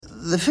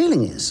The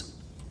feeling is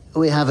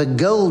we have a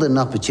golden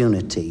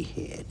opportunity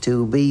here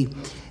to be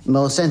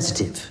more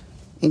sensitive,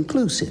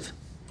 inclusive,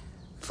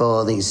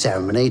 for the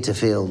ceremony to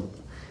feel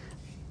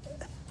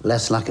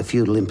less like a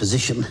feudal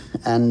imposition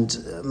and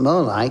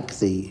more like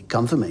the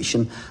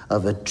confirmation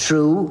of a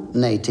true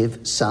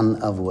native son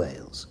of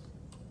Wales.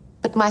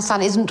 But my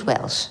son isn't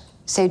Welsh,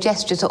 so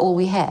gestures are all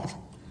we have.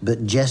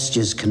 But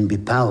gestures can be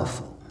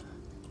powerful.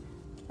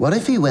 What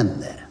if he went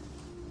there,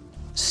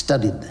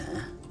 studied there,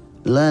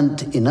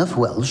 learnt enough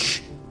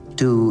Welsh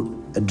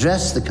to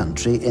address the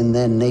country in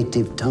their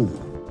native tongue?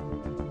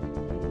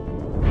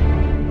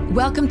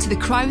 Welcome to The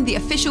Crown, the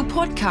official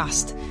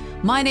podcast.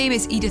 My name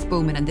is Edith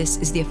Bowman and this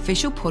is the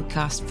official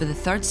podcast for the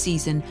third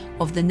season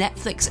of the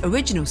Netflix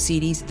original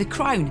series The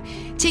Crown,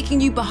 taking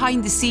you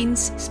behind the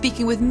scenes,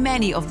 speaking with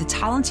many of the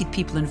talented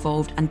people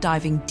involved and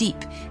diving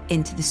deep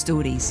into the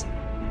stories.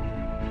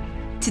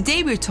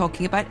 Today we're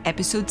talking about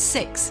episode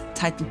 6,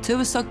 titled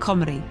Tywysog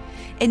Cymru.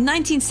 In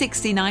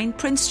 1969,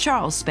 Prince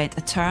Charles spent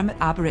a term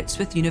at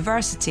Aberystwyth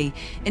University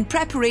in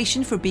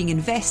preparation for being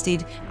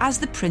invested as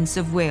the Prince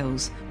of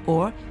Wales,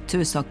 or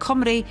Tywysog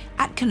Cymru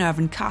at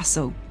Caernarfon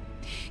Castle.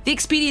 The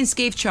experience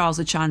gave Charles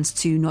a chance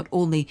to not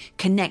only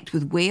connect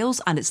with Wales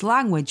and its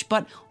language,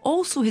 but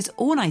also his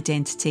own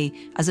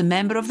identity as a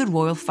member of the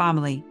royal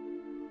family.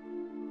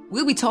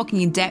 We'll be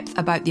talking in depth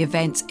about the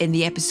events in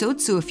the episode,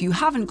 so if you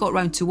haven't got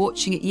round to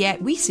watching it yet,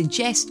 we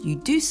suggest you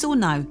do so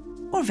now,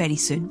 or very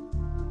soon.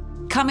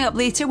 Coming up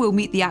later, we'll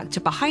meet the actor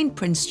behind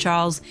Prince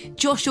Charles,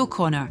 Josh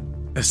O'Connor.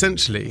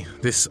 Essentially,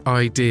 this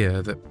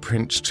idea that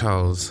Prince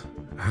Charles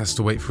has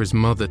to wait for his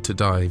mother to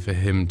die for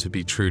him to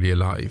be truly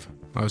alive,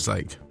 I was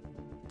like,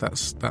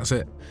 that's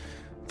it.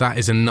 That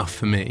is enough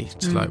for me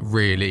to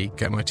really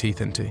get my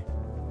teeth into.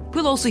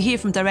 We'll also hear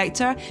from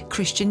director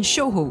Christian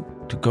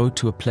Schwochow. To go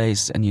to a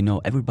place and you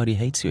know everybody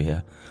hates you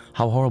here.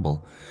 How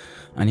horrible.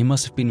 And he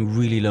must have been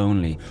really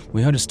lonely.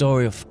 We heard a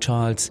story of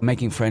Charles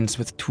making friends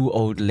with two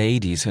old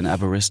ladies in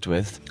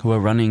Aberystwyth who were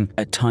running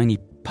a tiny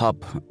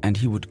pub, and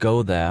he would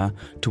go there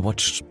to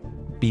watch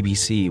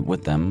BBC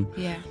with them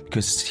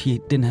because he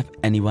didn't have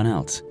anyone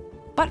else.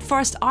 But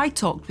first, I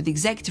talked with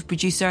executive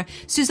producer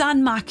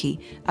Suzanne Mackie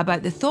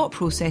about the thought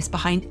process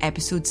behind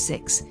episode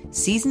 6,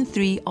 season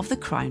 3 of The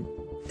Crown.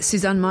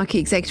 Suzanne Mackie,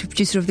 executive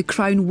producer of The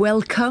Crown,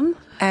 welcome.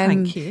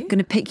 Thank you. I'm going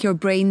to pick your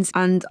brains,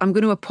 and I'm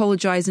going to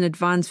apologise in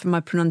advance for my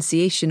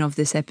pronunciation of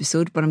this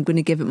episode, but I'm going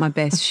to give it my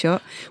best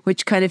shot,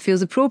 which kind of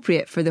feels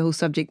appropriate for the whole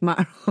subject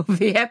matter of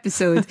the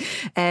episode.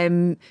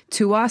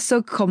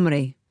 Tywysog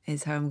Cymru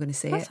is how I'm going to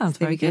say it. That sounds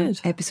very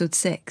good. Episode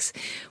 6,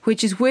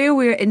 which is where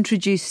we're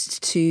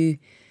introduced to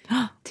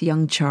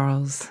young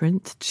Charles.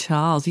 Prince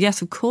Charles.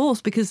 Yes, of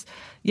course, because,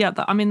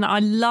 I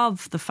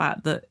love the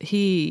fact that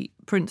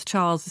Prince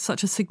Charles is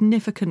such a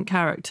significant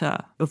character,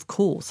 of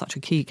course, such a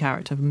key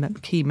character,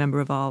 key member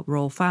of our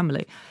royal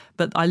family.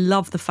 But I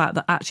love the fact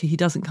that actually he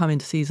doesn't come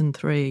into season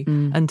 3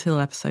 until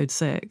episode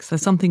 6.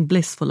 There's something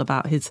blissful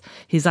about his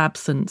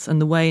absence, and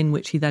the way in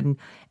which he then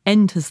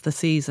enters the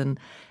season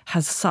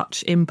has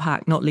such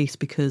impact, not least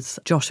because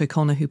Josh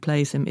O'Connor, who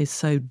plays him, is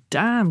so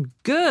damn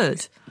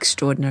good.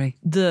 Extraordinary.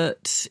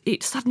 That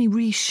it suddenly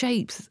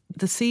reshapes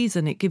the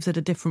season. It gives it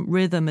a different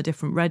rhythm, a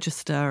different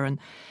register,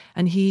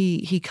 and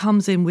he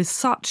comes in with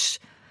such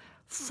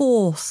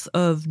force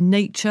of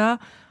nature.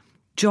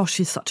 Josh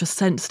is such a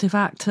sensitive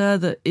actor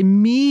that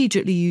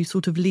immediately you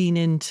sort of lean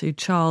into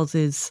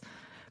Charles's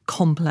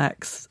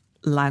complex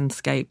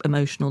landscape,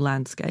 emotional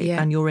landscape,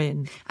 and you're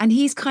in. And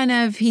he's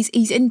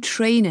in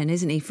training,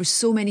 isn't he, for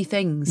so many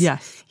things?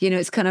 Yes. You know,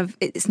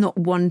 it's not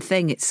one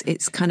thing. It's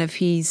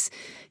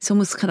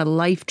almost kind of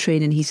life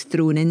training he's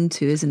thrown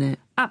into, isn't it?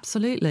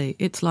 Absolutely.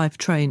 It's life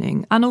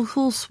training. And of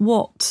course,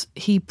 what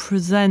he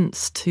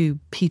presents to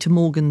Peter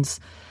Morgan's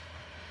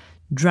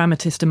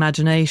dramatist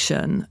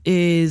imagination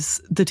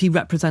is that he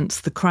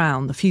represents the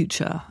crown, the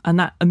future, and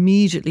that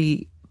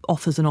immediately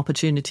offers an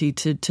opportunity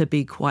to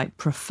be quite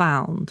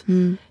profound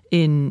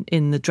in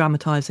the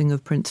dramatising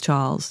of Prince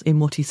Charles, in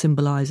what he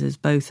symbolises,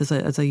 both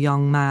as a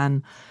young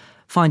man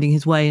finding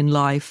his way in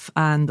life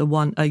and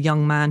a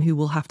young man who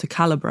will have to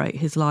calibrate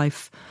his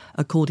life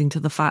according to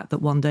the fact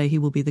that one day he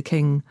will be the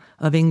King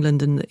of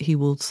England and that he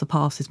will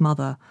surpass his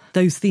mother.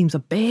 Those themes are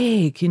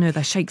big,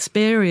 they're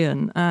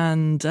Shakespearean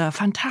and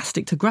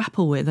fantastic to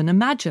grapple with and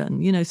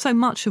imagine. So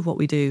much of what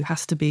we do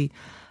has to be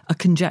a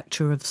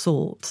conjecture of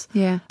sorts.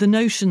 Yeah. The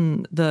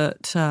notion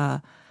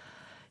that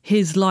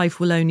his life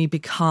will only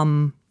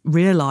become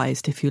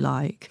realised, if you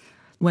like,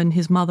 when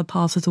his mother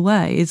passes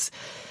away is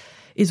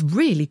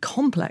really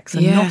complex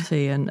and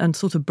knotty and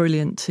sort of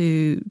brilliant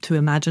to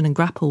imagine and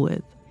grapple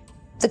with.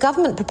 The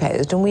government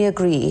proposed, and we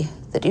agree,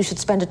 that you should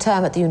spend a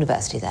term at the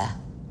university there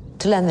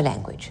to learn the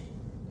language.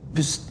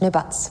 No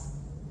buts.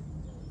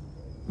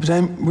 But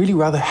I'm really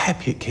rather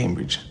happy at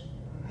Cambridge.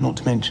 Not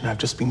to mention I've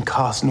just been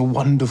cast in a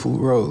wonderful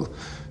role.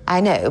 I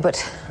know, but...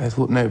 I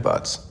thought no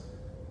buts.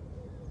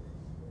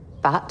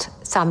 But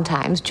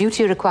sometimes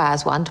duty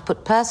requires one to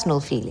put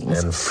personal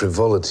feelings... and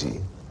frivolity...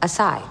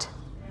 aside.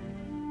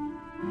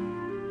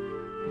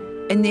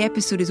 In the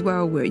episode as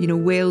well, where,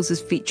 Wales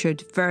is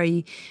featured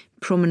very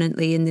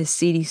prominently in this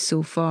series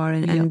so far,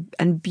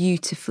 and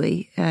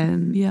beautifully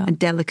and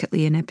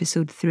delicately in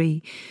episode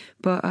 3.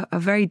 But a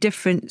very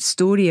different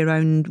story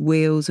around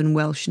Wales and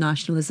Welsh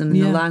nationalism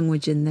and the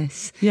language in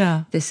this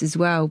as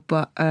well.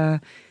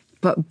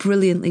 But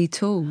brilliantly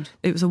told.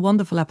 It was a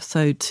wonderful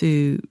episode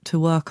to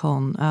work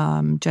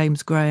on.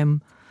 James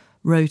Graham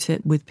wrote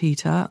it with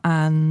Peter,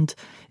 and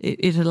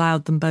it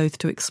allowed them both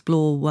to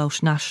explore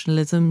Welsh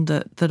nationalism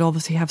that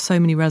obviously have so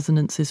many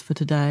resonances for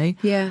today.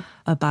 Yeah.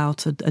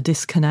 About a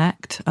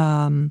disconnect,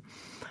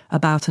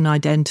 about an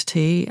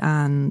identity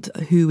and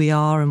who we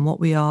are and what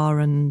we are.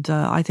 And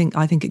I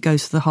think it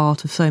goes to the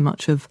heart of so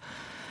much of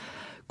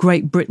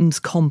Great Britain's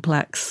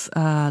complex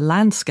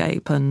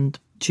landscape and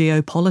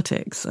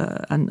geopolitics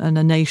and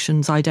a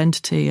nation's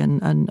identity,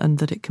 and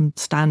that it can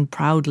stand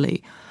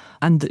proudly,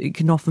 and that it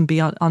can often be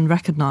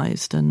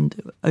unrecognised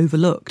and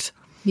overlooked.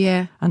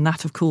 Yeah. And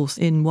that, of course,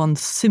 in one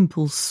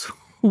simple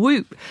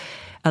swoop,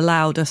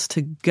 allowed us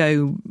to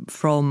go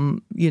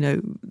from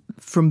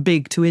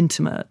big to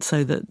intimate,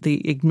 so that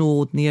the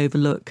ignored and the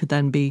overlooked could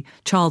then be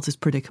Prince Charles's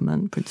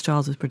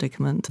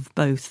predicament of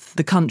both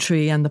the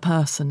country and the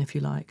person, if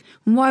you like.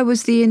 Why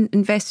was the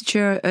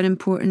investiture an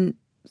important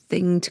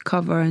thing to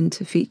cover and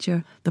to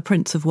feature? The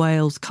Prince of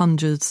Wales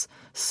conjures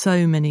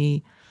so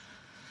many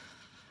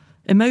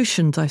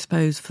emotions, I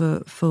suppose,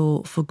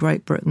 for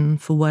Great Britain,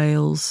 for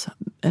Wales,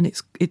 and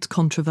it's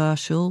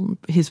controversial.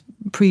 His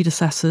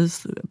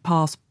predecessors,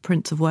 past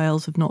Prince of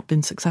Wales, have not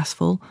been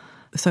successful,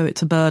 so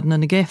it's a burden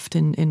and a gift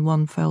in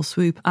one fell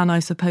swoop. And I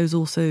suppose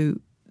also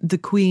the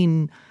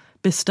Queen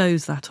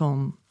bestows that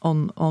on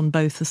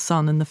both the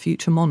son and the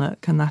future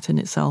monarch, and that in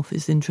itself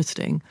is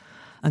interesting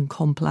and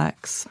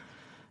complex.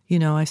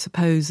 I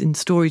suppose in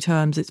story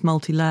terms it's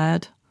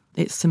multi-layered,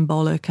 it's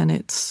symbolic and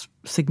it's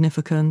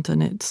significant,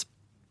 and it's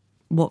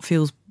what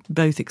feels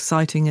both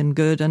exciting and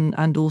good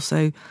and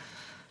also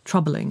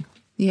troubling.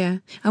 Yeah.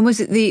 And was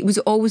it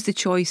always the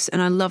choice,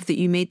 and I love that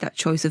you made that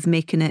choice of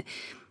making it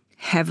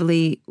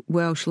heavily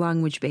Welsh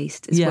language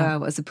based as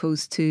well, as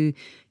opposed to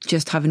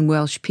just having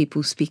Welsh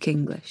people speak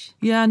English?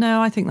 Yeah,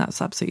 no, I think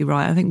that's absolutely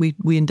right. I think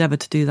we endeavour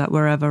to do that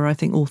wherever. I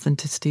think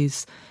authenticity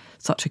is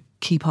such a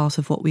key part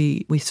of what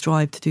we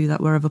strive to do that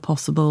wherever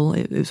possible.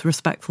 It was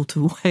respectful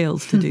to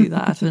Wales to do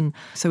that. And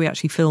so we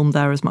actually filmed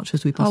there as much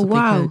as we possibly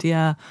could.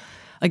 Yeah.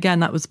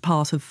 Again, that was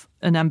part of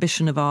an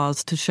ambition of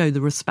ours, to show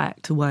the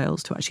respect to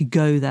Wales, to actually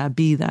go there,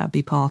 be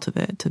part of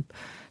it,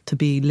 to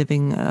be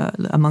living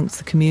amongst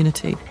the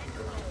community.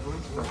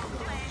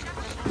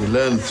 We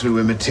learn through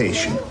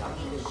imitation.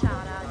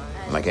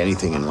 Like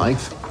anything in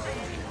life,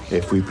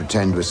 if we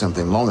pretend we're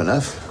something long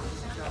enough,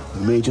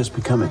 we may just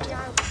become it.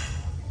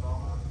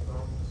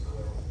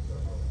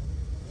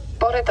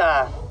 Bore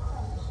da.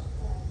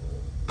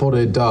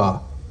 Bore da.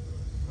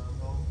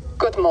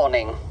 Good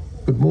morning.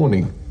 Good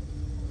morning.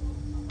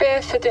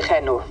 Beth ydych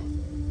enw?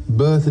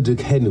 Beth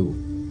ydych enw?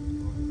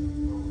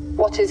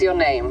 What is your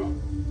name?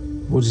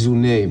 What is your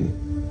name?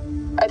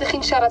 Ydych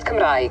chi'n siarad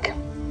Cymraeg?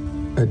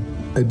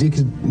 Ydych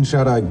chi'n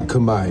siarad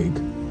Cymraeg?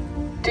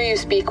 Do you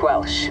speak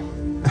Welsh?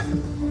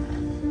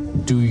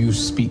 Do you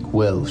speak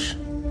Welsh?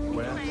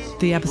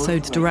 The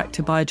episode's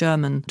directed by a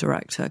German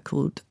director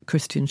called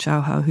Christian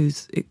Schwochow,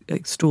 who's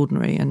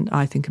extraordinary and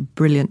I think a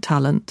brilliant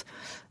talent.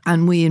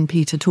 And we and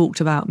Peter talked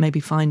about maybe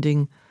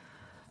finding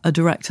a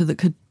director that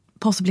could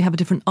possibly have a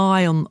different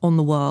eye on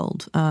the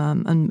world,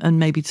 and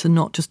maybe to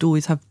not just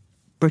always have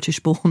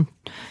British-born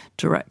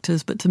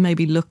directors, but to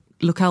maybe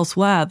look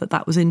elsewhere.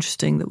 That was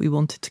interesting, that we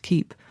wanted to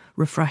keep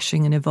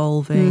refreshing and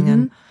evolving.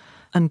 Mm-hmm.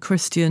 And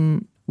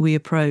Christian we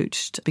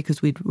approached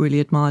because we'd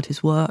really admired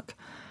his work.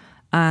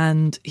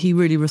 And he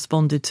really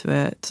responded to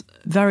it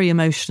very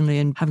emotionally,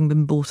 and having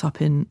been brought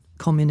up in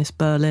communist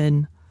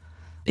Berlin,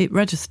 it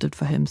registered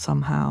for him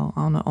somehow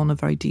on a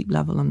very deep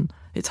level. And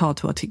it's hard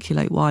to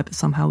articulate why, but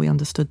somehow we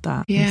understood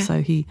that. Yeah. And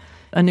so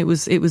it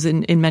was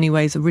in many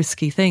ways a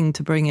risky thing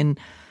to bring in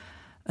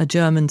a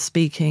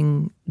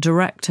German-speaking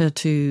director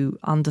to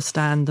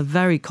understand the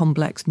very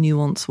complex,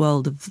 nuanced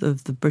world of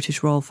the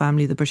British royal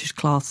family, the British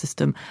class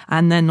system,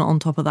 and then on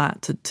top of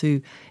that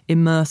to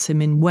immerse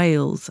him in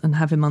Wales and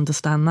have him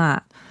understand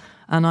that.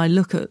 And I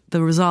look at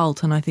the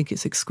result and I think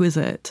it's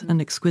exquisite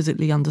and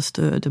exquisitely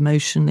understood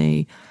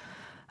emotionally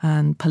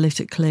and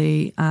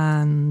politically,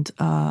 and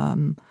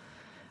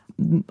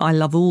I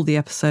love all the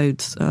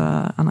episodes,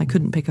 and I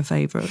couldn't pick a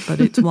favourite,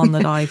 but it's one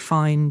that I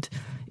find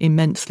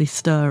immensely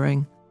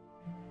stirring.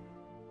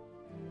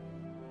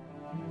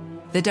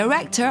 The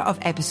director of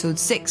episode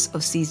 6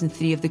 of season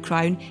 3 of The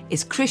Crown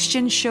is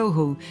Christian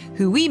Schwochow,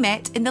 who we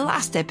met in the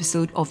last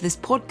episode of this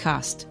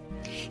podcast.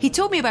 He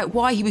told me about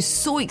why he was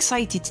so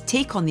excited to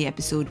take on the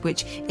episode,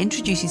 which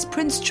introduces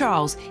Prince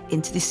Charles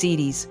into the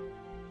series.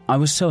 I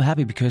was so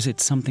happy because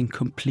it's something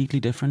completely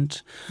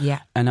different. Yeah.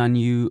 And I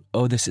knew,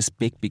 this is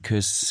big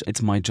because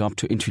it's my job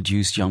to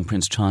introduce young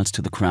Prince Charles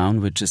to the crown,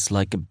 which is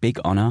like a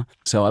big honor.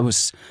 So I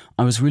was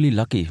really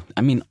lucky.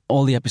 I mean,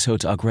 all the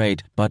episodes are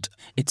great, but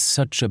it's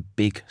such a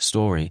big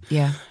story.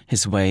 Yeah.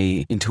 His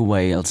way into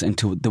Wales,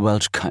 into the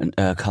Welsh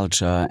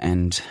culture,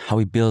 and how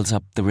he builds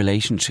up the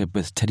relationship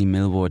with Teddy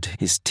Millward,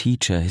 his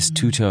teacher, his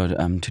tutor,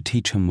 to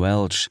teach him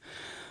Welsh.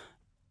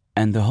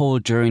 And the whole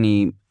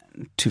journey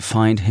to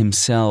find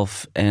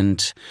himself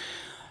and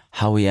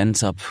how he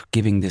ends up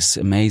giving this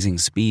amazing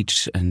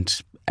speech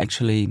and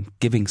actually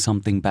giving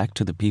something back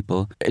to the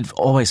people. It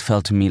always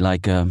felt to me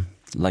like a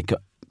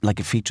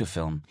feature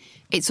film.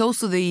 It's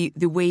also the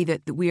way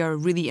that we are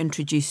really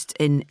introduced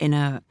in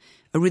a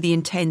really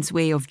intense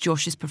way of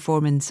Josh's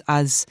performance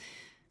as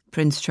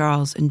Prince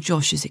Charles. And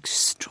Josh is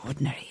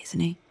extraordinary, isn't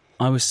he?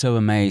 I was so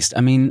amazed.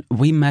 I mean,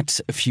 we met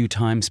a few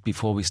times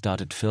before we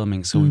started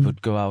filming, so we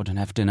would go out and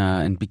have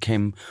dinner and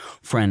became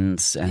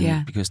friends.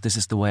 And because this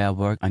is the way I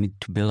work, I need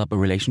to build up a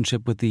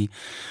relationship with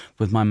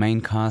my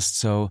main cast.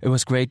 So it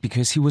was great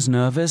because he was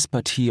nervous,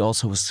 but he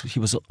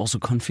was also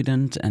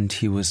confident, and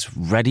he was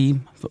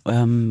ready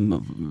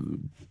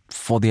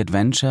for the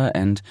adventure.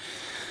 And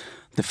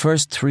the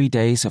first 3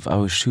 days of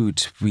our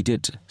shoot, we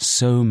did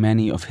so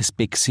many of his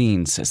big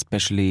scenes,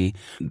 especially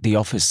the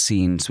office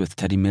scenes with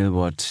Teddy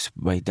Millward,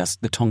 where he does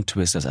the tongue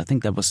twisters. I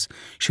think that was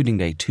shooting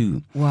day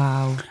 2.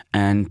 Wow.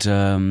 And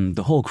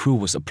the whole crew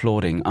was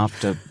applauding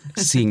after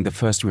seeing the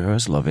first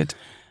rehearsal of it.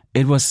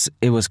 It was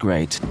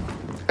great.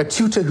 A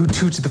tutor who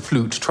tooted the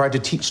flute tried to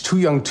teach 2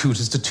 young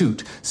tutors to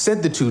toot.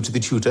 Said the two to the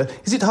tutor,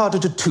 "Is it harder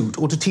to toot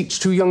or to teach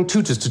 2 young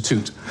tutors to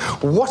toot?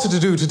 What to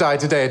do to die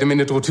today at a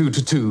minute or 2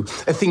 to 2?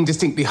 A thing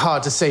distinctly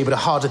hard to say, but a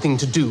harder thing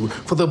to do.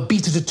 For they'll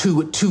beat it at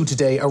 2 at 2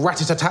 today, a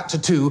rat-a-tat-tat to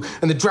 2,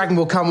 and the dragon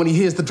will come when he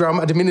hears the drum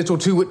at a minute or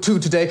 2 at 2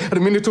 today, at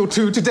a minute or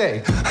 2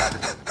 today."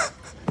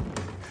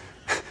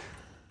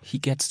 He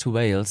gets to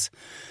Wales,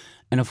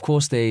 and of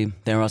course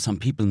there are some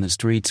people in the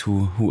streets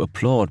who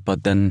applaud,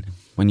 but then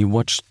when you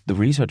watch the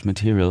research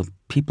material,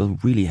 people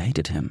really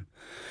hated him.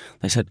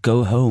 They said,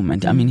 "Go home."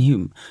 And I mean,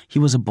 he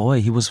was a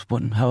boy. He was,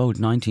 how old?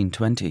 19,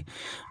 20.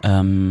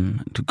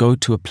 To go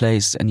to a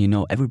place and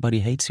everybody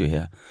hates you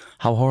here.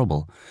 How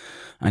horrible.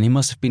 And he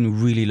must have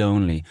been really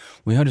lonely.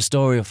 We heard a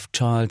story of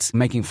Charles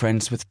making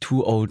friends with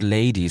 2 old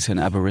ladies in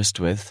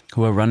Aberystwyth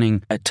who were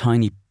running a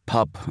tiny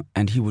pub,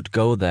 and he would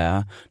go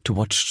there to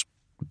watch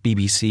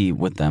BBC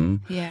with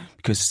them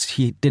because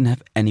he didn't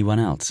have anyone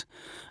else.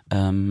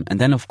 And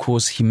then, of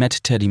course, he met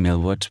Teddy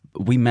Millward.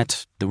 We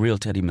met the real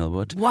Teddy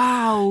Millward.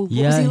 Wow.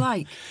 What was he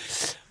like?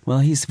 Well,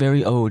 he's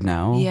very old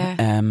now.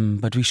 Yeah.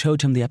 But we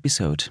showed him the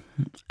episode,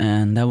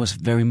 and that was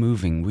very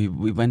moving.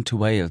 We went to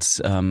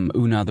Wales,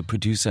 Una, the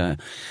producer,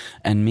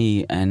 and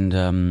me, and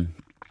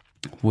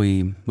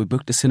we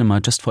booked a cinema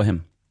just for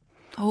him.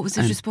 Oh, what was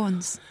his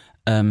response?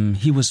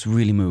 He was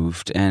really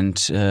moved, and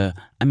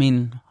I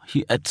mean,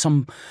 he at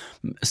some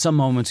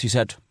moments he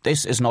said,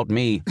 "This is not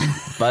me,"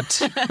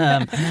 but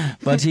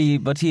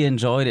he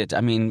enjoyed it.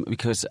 I mean,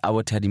 because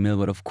our Teddy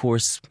Millward, of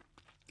course,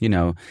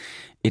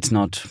 it's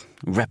not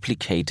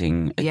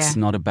replicating. It's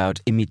not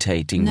about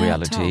imitating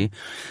reality,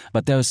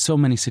 but there are so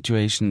many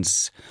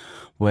situations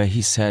where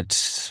he said,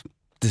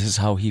 "This is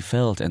how he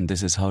felt, and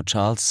this is how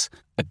Charles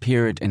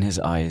appeared in his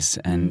eyes,"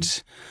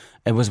 and.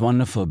 It was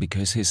wonderful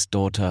because his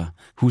daughter,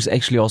 who's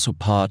actually also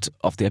part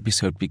of the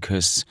episode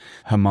because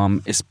her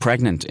mom is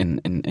pregnant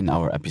in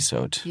our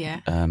episode. Yeah.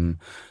 And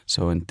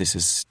this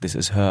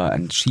is her,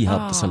 and she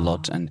helped us a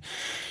lot, and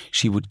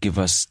she would give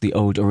us the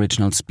old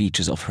original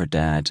speeches of her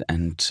dad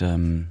and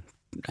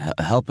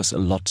help us a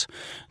lot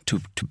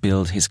to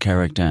build his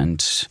character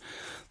and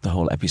the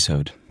whole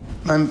episode.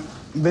 I'm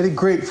very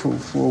grateful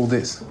for all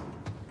this.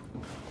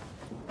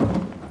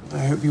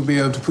 I hope you'll be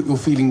able to put your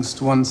feelings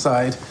to one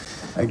side.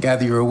 I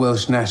gather you're a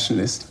Welsh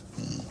nationalist.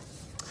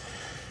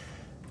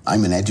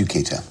 I'm an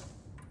educator.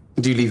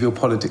 Do you leave your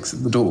politics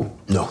at the door?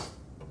 No.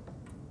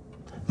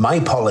 My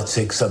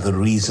politics are the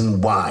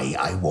reason why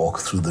I walk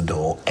through the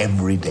door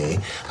every day.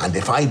 And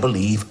if I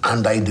believe,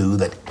 and I do,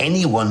 that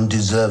anyone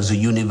deserves a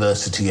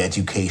university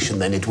education,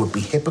 then it would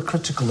be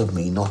hypocritical of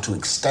me not to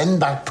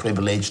extend that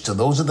privilege to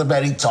those at the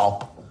very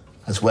top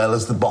as well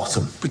as the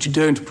bottom. But you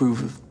don't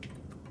approve of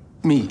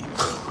me.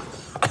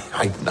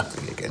 I've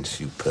nothing against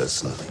you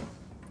personally.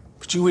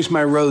 But you wish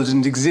my role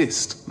didn't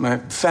exist, my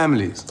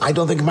family's. I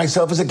don't think of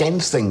myself as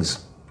against things.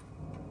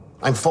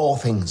 I'm for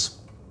things.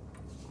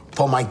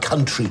 For my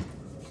country,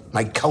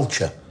 my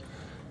culture,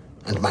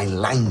 and my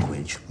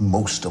language,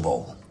 most of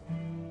all.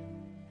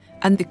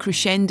 And the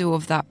crescendo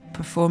of that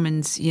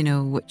performance,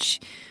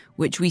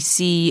 which we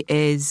see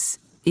is,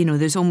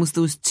 there's almost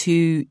those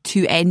two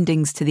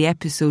endings to the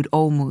episode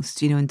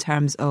almost, in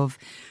terms of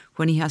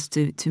when he has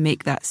to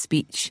make that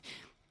speech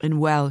in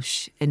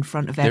Welsh in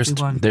front of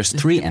everyone. There's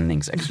 3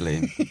 endings,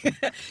 actually.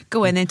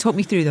 Go in and talk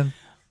me through them.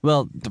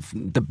 Well,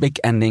 the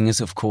big ending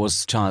is, of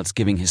course, Charles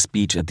giving his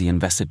speech at the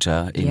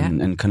investiture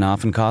in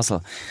Caernarfon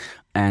Castle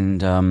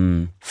and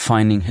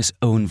finding his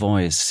own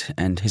voice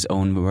and his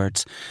own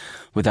words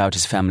without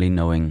his family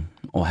knowing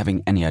or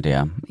having any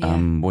idea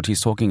what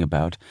he's talking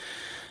about.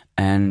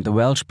 And the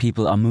Welsh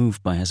people are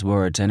moved by his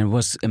words. And it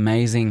was an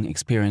amazing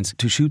experience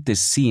to shoot this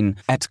scene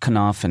at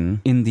Caernarfon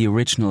in the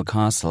original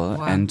castle.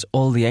 Wow. And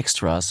all the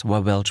extras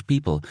were Welsh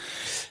people.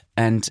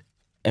 And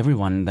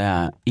everyone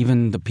there,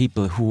 even the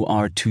people who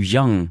are too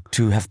young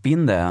to have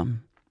been there,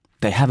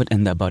 they have it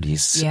in their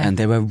bodies. Yeah. And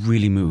they were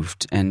really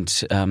moved. And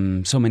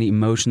so many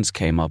emotions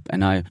came up.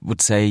 And I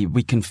would say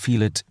we can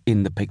feel it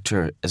in the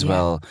picture as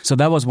well. So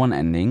that was one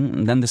ending.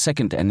 And then the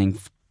second ending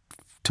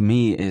to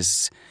me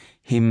is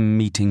him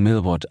meeting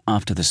Milward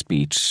after the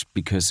speech,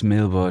 because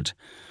Milward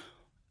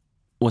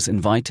was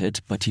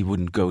invited, but he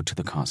wouldn't go to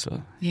the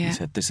castle. Yeah. He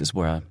said, this is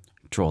where I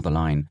draw the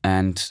line.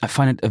 And I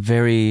find it a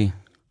very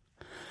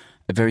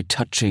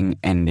touching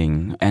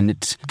ending. And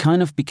it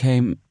kind of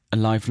became a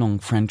lifelong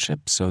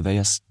friendship. So they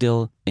are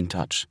still in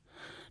touch,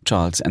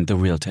 Charles and the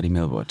real Teddy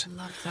Milward. I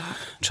love that.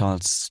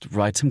 Charles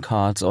writes him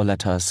cards or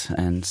letters.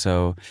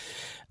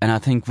 And I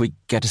think we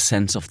get a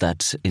sense of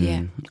that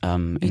in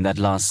that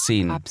last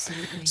scene.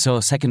 Absolutely.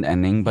 So second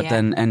ending, but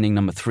then ending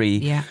number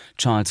 3,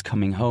 Charles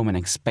coming home and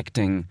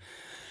expecting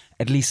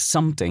at least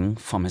something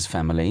from his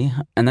family.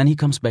 And then he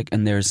comes back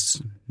and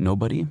there's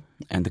nobody.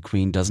 And the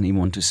Queen doesn't even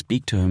want to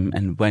speak to him.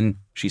 And when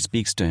she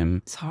speaks to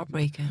him... It's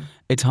heartbreaking.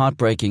 It's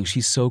heartbreaking.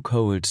 She's so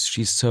cold.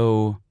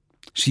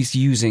 She's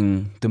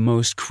using the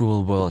most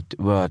cruel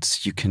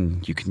words you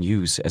can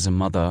use as a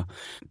mother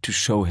to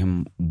show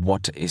him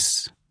what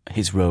is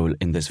his role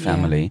in this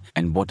family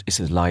and what is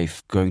his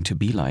life going to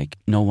be like.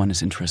 No one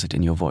is interested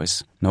in your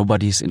voice.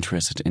 Nobody is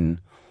interested in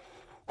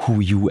who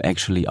you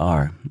actually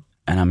are.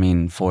 And I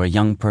mean, for a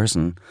young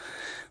person,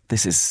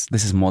 this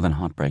is more than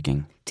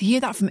heartbreaking. To hear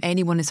that from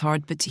anyone is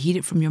hard, but to hear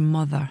it from your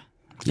mother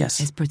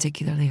is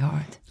particularly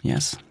hard.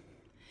 Yes.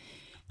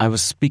 I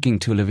was speaking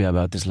to Olivia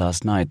about this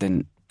last night,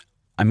 and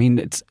I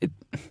mean,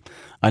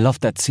 I love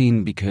that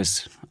scene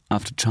because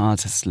after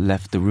Charles has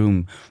left the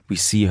room, we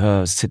see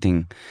her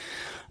sitting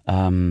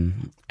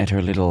at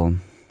her little,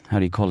 how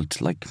do you call it,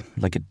 like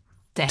a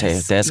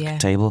desk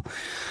table,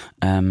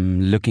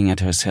 looking at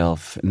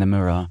herself in the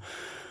mirror,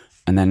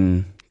 and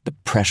then the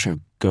pressure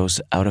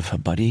goes out of her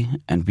body,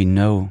 and we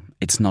know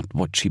it's not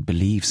what she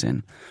believes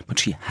in, but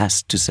she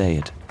has to say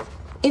it.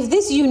 If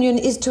this union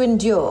is to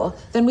endure,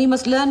 then we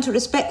must learn to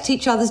respect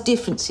each other's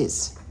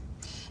differences.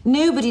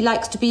 Nobody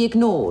likes to be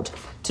ignored,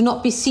 to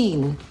not be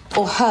seen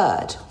or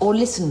heard or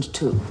listened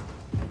to.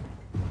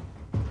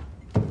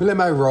 Well,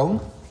 am I wrong?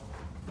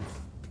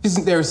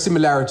 Isn't there a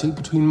similarity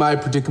between my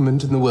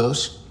predicament and the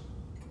Welsh?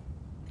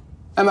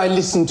 Am I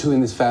listened to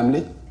in this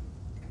family?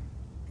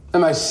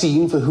 Am I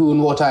seen for who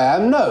and what I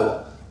am?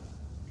 No.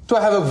 Do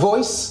I have a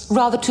voice?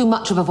 Rather too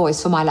much of a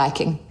voice for my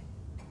liking.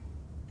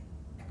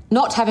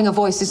 Not having a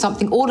voice is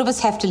something all of us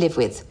have to live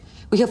with.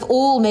 We have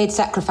all made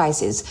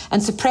sacrifices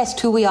and suppressed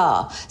who we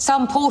are.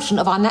 Some portion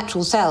of our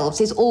natural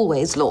selves is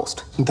always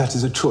lost. And that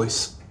is a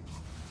choice.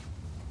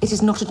 It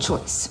is not a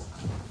choice.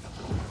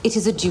 It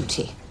is a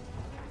duty.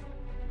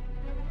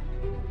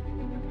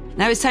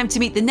 Now it's time to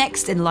meet the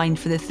next in line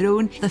for the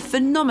throne, the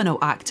phenomenal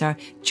actor,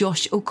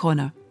 Josh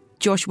O'Connor.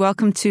 Josh,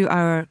 welcome to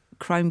our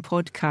Crown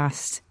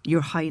podcast,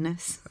 Your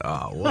Highness.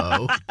 Oh,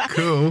 whoa,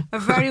 cool. Our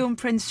very own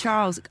Prince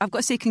Charles. I've got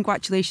to say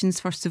congratulations,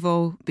 first of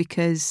all,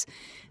 because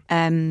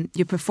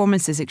your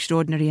performance is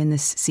extraordinary in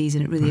this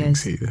season. It really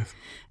Thanks, is. Edith.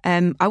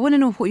 I want to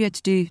know what you had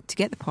to do to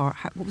get the part.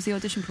 What was the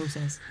audition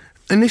process?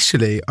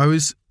 Initially, I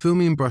was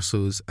filming in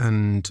Brussels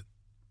and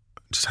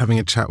just having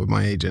a chat with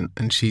my agent,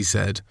 and she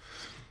said,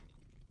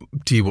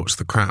 do you watch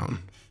The Crown?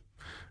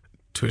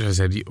 To which I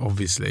said,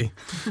 obviously.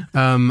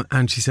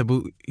 And she said,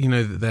 well, you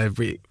know, that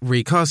they're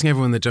recasting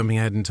everyone, they're jumping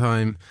ahead in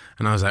time.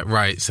 And I was like,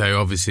 right, so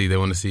obviously they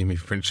want to see me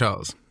for Prince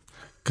Charles.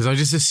 Because I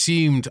just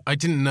assumed,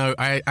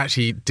 I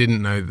actually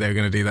didn't know they were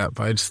going to do that,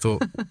 but I just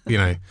thought, you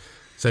know,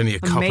 there's only a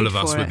couple of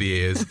us with the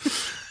ears,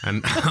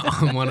 and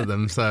I'm one of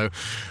them. So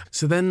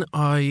then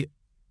and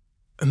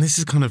this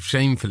is kind of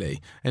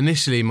shamefully,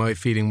 initially my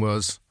feeling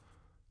was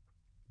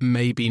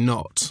maybe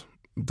not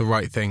the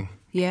right thing.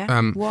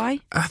 Yeah. Why?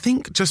 I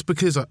think just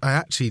because I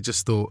actually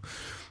just thought,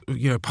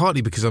 you know,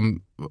 partly because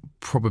I'm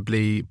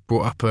probably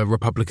brought up a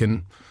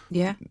Republican.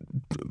 Yeah.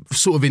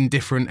 Sort of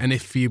indifferent, and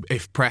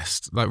if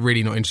pressed, like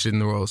really not interested in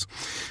the roles.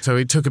 So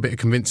it took a bit of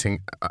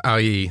convincing,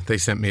 i.e. they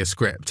sent me a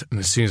script, and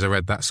as soon as I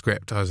read that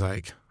script, I was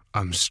like,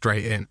 I'm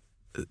straight in.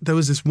 There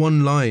was this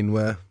one line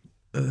where,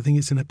 I think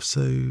it's in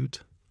episode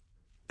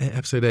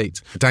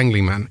 8,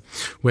 Dangling Man,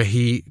 where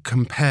he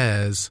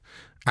compares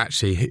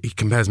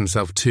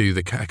himself to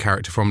a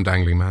character from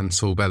Dangling Man,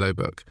 Saul Bellow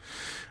book,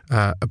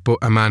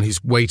 a man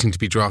who's waiting to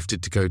be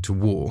drafted to go to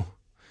war.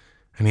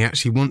 And he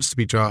actually wants to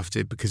be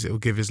drafted because it will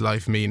give his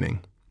life meaning,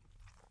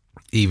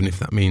 even if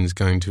that means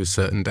going to a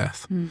certain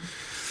death.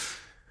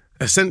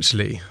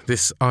 Essentially,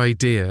 this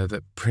idea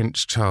that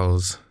Prince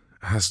Charles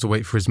has to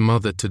wait for his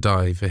mother to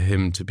die for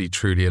him to be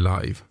truly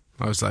alive,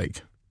 I was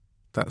like,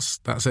 that's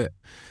it.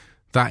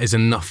 That is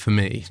enough for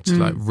me to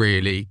like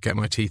really get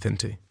my teeth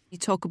into. You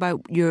talk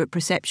about your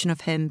perception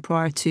of him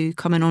prior to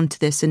coming onto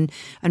this and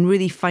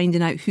really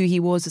finding out who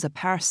he was as a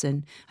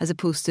person as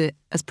opposed to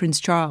as Prince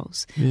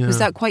Charles. Yeah. Was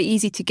that quite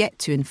easy to get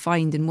to and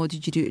find, and what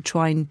did you do to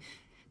try and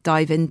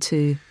dive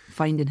into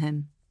finding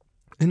him?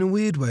 In a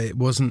weird way, it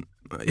wasn't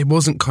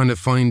kind of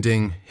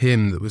finding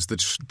him that was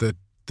the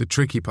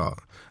tricky part.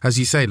 As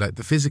you say, like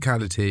the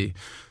physicality,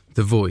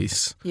 the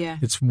voice,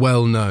 it's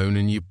well known,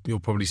 and you'll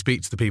probably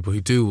speak to the people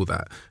who do all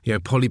that. You know,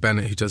 Polly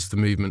Bennett, who does the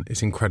movement,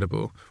 is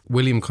incredible.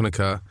 William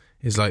Conacher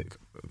is like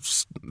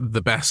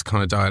the best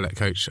kind of dialect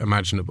coach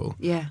imaginable,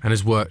 and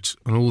has worked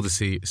on all the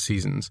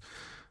seasons,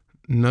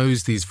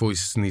 knows these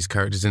voices and these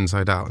characters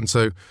inside out. And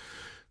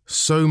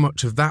so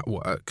much of that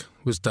work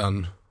was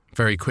done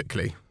very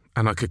quickly,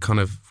 and I could kind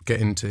of get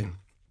into.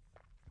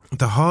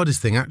 The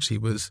hardest thing actually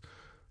was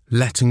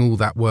letting all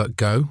that work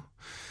go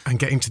and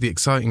getting to the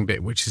exciting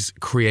bit, which is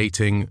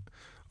creating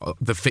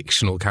the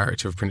fictional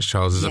character of Prince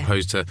Charles as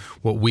opposed to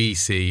what we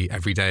see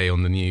every day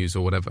on the news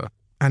or whatever.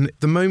 And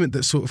the moment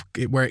that sort of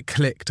where it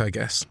clicked, I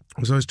guess,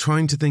 was I was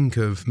trying to think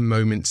of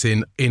moments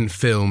in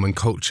film and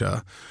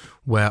culture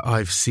where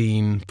I've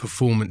seen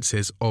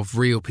performances of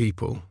real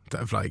people that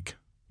have like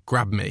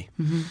grabbed me.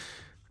 Mm-hmm.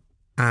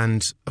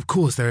 And of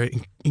course, there are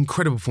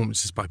incredible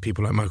performances by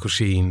people like Michael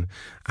Sheen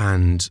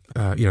and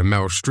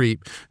Meryl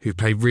Streep, who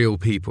play real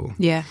people.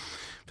 Yeah.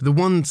 But the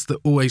ones that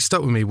always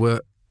stuck with me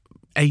were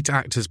 8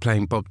 actors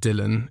playing Bob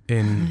Dylan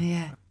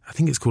in. I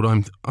think it's called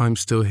I'm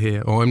Still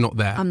Here, or I'm Not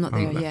There. I'm Not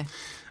There, yeah.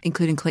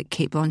 Including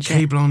Kate Blanchett.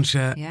 Kate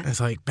Blanchett. Yeah. It's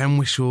like Ben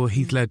Whishaw,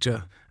 Heath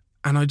Ledger.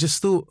 And I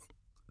just thought,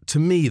 to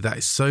me, that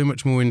is so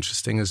much more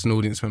interesting as an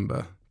audience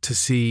member to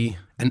see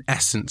an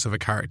essence of a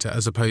character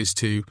as opposed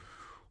to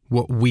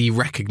what we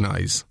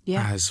recognise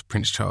as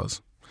Prince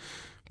Charles.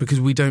 Because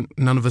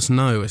none of us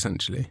know,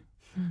 essentially.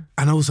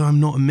 And also, I'm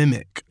not a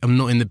mimic. I'm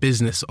not in the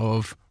business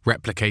of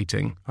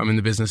replicating. I'm in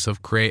the business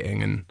of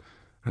creating.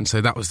 And so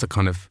that was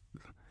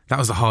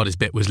the hardest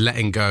bit, was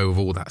letting go of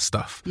all that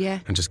stuff. Yeah.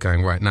 And just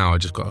going, right now, I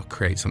just got to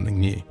create something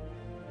new.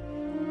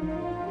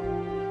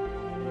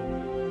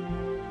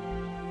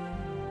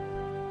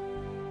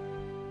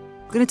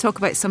 We're going to talk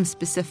about some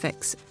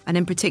specifics, and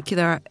in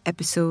particular,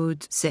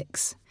 episode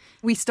 6.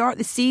 We start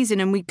the season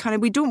and we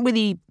don't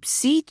really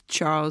see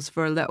Charles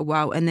for a little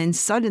while, and then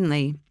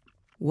suddenly,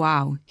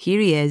 wow, here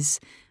he is,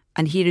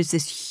 and here is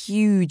this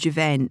huge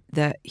event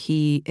that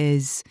he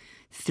is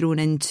thrown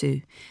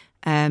into.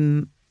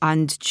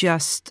 And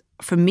just,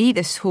 for me,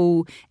 this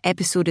whole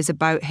episode is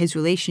about his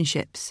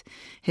relationships.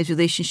 His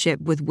relationship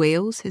with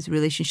Wales, his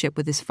relationship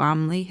with his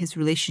family, his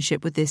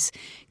relationship with this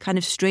kind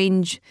of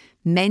strange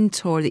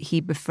mentor that he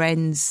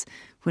befriends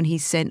when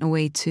he's sent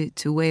away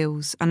to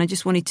Wales. And I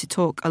just wanted to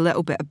talk a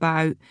little bit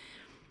about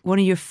one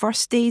of your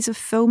first days of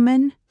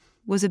filming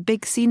was a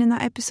big scene in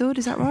that episode,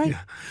 is that right?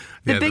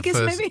 The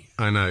biggest, maybe?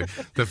 I know.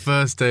 The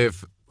first day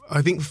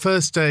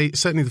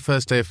certainly the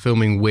first day of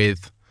filming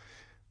with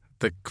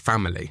the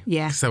family.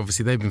 Yeah. Because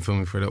obviously they've been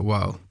filming for a little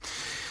while,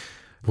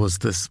 was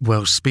this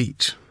Welsh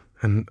speech.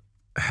 And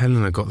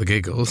Helena got the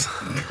giggles,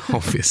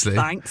 obviously.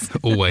 Thanks.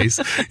 Always.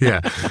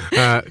 Yeah.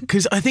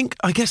 Because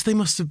I guess they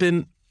must have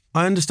been...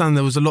 I understand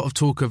there was a lot of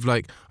talk of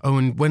like, oh,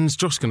 and when's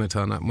Josh going to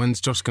turn up?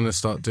 When's Josh going to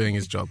start doing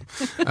his job?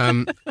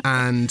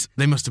 And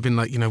they must have been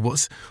like,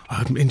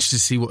 I'm interested to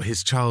see what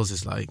his Charles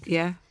is like.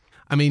 Yeah.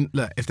 I mean,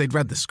 look, if they'd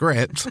read the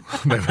script,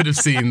 they would have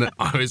seen that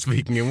I was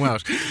speaking in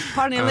Welsh.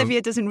 Apparently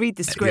Olivia doesn't read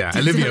the script. Yeah,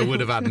 Olivia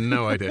would have had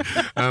no idea.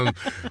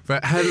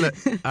 But Helena,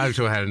 I'm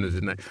sure Helena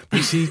didn't know. But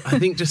I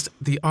think just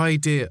the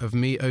idea of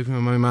me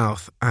opening my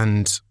mouth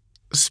and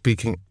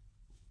speaking,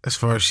 as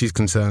far as she's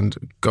concerned,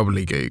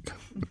 gobbledygook,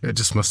 it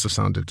just must have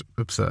sounded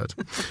absurd.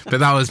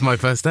 But that was my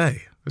first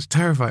day. It was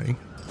terrifying.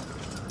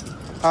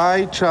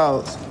 I,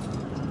 Charles,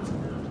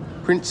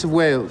 Prince of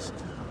Wales,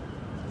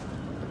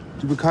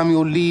 to become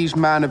your liege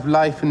man of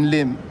life and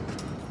limb,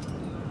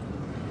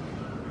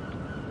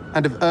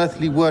 and of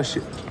earthly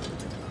worship,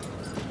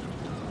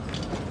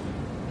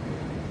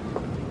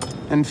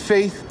 and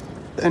faith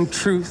and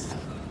truth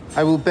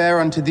I will bear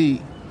unto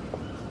thee,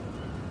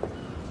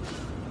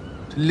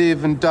 to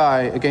live and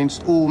die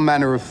against all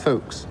manner of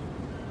folks.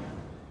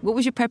 What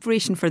was your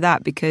preparation for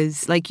that?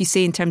 Because, like you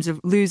say, in terms of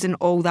losing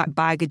all that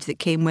baggage that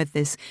came with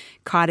this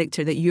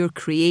character that you're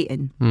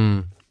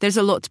creating, there's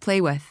a lot to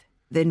play with.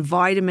 The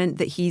environment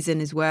that he's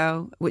in as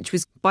well, which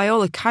was, by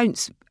all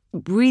accounts,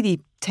 really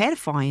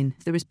terrifying.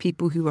 There was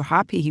people who were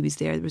happy he was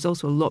there. There was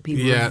also a lot of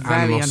people who were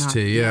very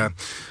animosity, unhappy.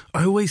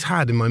 I always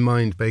had in my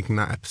mind, making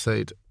that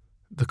episode,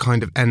 the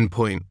kind of end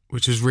point,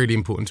 which was really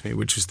important to me,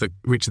 which was the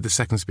Richard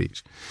II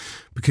speech.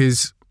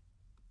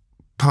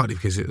 Partly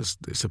because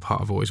it's a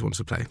part I've always wanted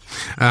to play.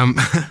 So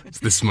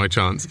this is my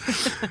chance.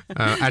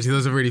 Actually, there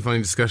was a really funny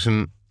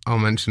discussion I'll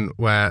mention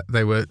where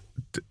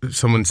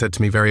someone said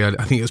to me very early,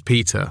 I think it was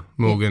Peter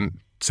Morgan,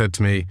 said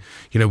to me,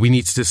 we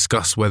need to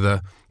discuss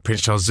whether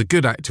Prince Charles is a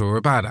good actor or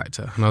a bad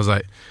actor. And I was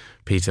like,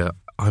 Peter,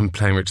 I'm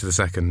playing Richard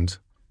II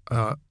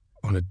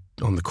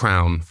on The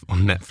Crown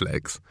on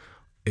Netflix.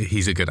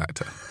 he's a good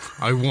actor.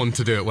 I want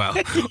to do it well.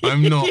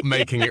 I'm not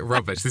making it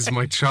rubbish. This is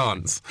my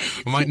chance.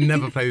 I might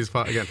never play this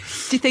part again.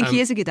 Do you think he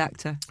is a good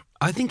actor?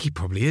 I think he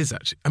probably is,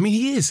 actually. I mean,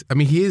 he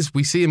is.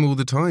 We see him all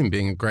the time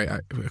being a great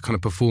kind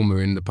of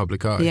performer in the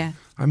public eye. Yeah.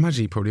 I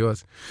imagine he probably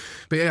was.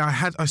 But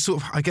yeah,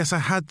 I guess I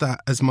had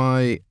that as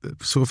my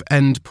sort of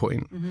end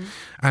point. Mm-hmm.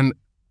 And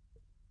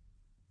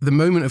the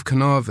moment of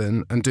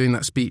Caernarfon and doing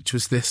that speech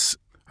was this,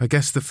 I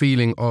guess, the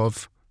feeling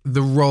of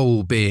the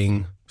role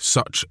being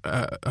such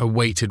a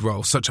weighted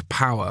role, such a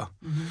power.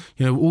 Mm-hmm.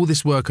 You know, all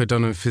this work I'd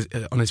done on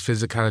his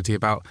physicality,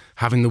 about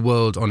having the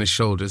world on his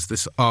shoulders,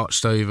 this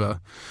arched over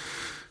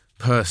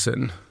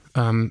person.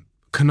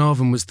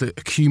 Caernarfon was the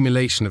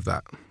accumulation of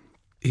that.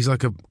 He's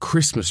like a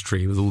Christmas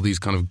tree with all these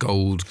kind of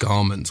gold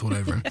garments all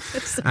over him.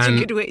 That's such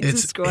a good way to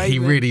describe it. He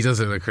really does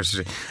it like a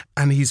Christmas tree.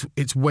 And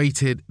it's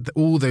weighted,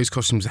 all those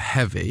costumes are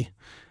heavy,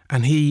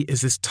 and he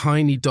is this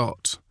tiny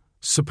dot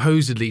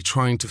supposedly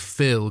trying to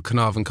fill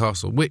Caernarfon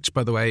Castle, which,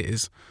 by the way,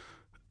 is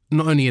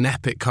not only an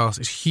epic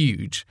castle, it's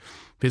huge,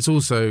 but it's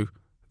also,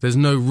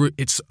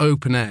 it's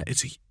open air.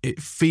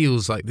 It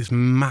feels like this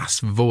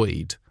mass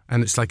void,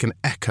 and it's like an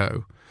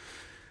echo.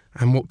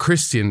 And what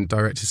Christian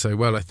directed so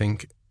well, I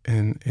think,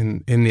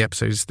 in the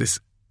episode is this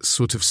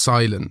sort of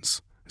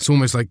silence. It's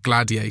almost like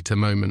Gladiator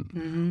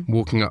moment,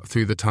 walking up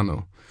through the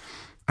tunnel.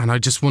 And I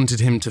just wanted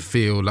him to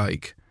feel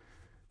like,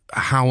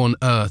 how on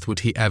earth would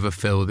he ever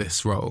fill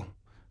this role?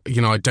 You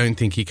know, I don't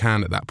think he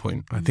can at that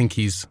point. I think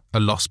he's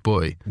a lost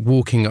boy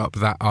walking up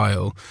that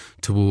aisle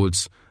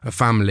towards a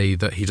family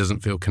that he doesn't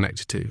feel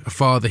connected to, a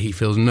father he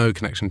feels no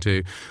connection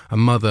to, a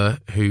mother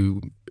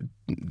who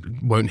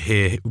won't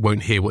hear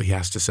what he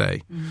has to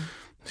say.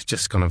 It's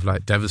just kind of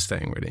like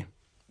devastating, really.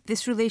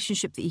 This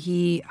relationship that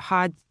he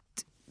had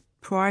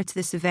prior to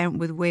this event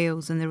with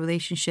Wales and the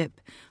relationship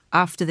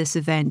after this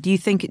event, do you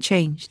think it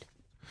changed?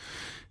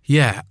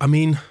 Yeah, I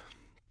mean,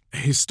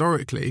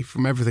 historically,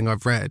 from everything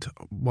I've read,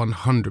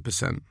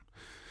 100%.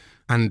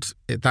 And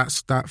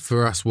that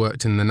for us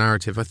worked in the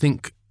narrative. I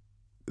think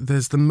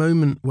there's the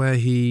moment where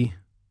he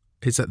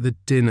is at the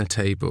dinner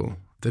table,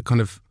 the kind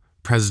of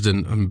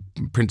president and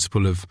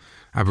principal of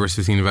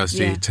Aberystwyth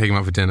University, taking him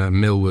out for dinner.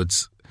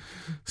 Millward's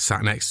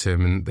sat next to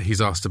him, and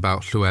he's asked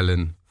about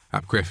Llewellyn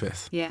ap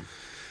Griffith. Yeah.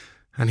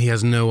 And he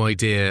has no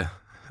idea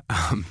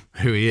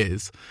who he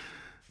is.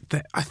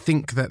 I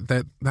think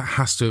that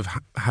has to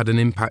have had an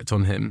impact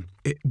on him.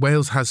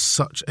 Wales has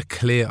such a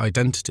clear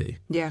identity.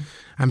 Yeah.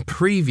 And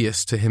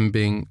previous to him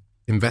being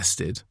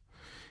invested,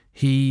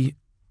 he,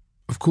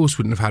 of course,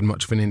 wouldn't have had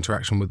much of an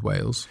interaction with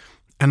Wales.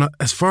 And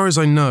as far as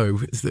I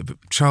know,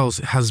 Charles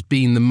has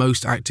been the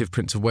most active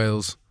Prince of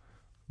Wales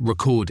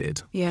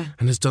recorded. Yeah.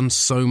 And has done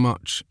so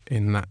much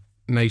in that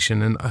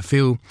nation. And I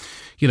feel,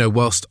 you know,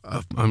 whilst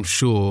I'm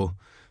sure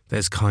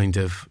there's kind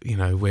of, you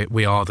know,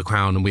 we are the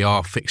Crown and we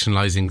are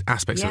fictionalising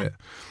aspects of it,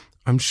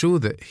 I'm sure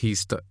that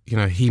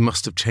he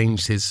must have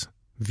changed his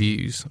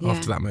views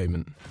after that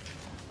moment.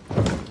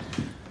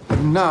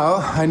 Now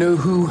I know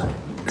who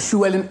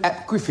Llewellyn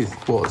ap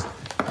Griffith was.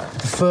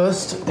 The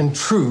first and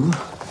true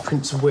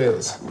Prince of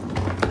Wales.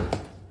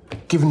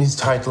 Given his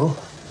title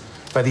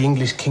by the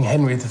English King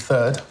Henry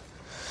III,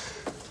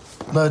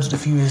 murdered a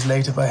few years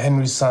later by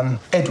Henry's son,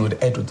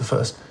 Edward I,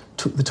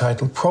 took the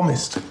title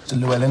promised to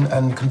Llewellyn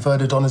and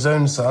conferred it on his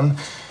own son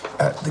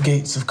at the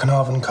gates of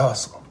Caernarfon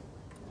Castle.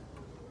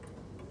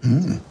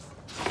 A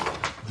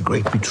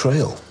great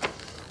betrayal.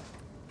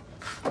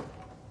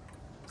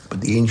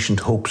 But the ancient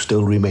hope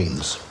still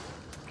remains.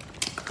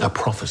 A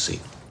prophecy.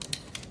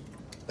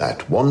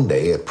 That one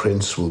day a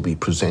prince will be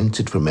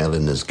presented from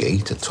Eleanor's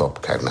Gate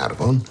atop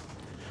Caernarfon,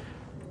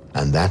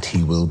 and that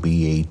he will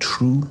be a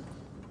true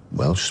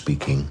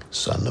Welsh-speaking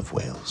son of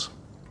Wales.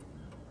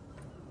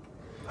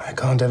 I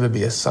can't ever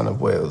be a son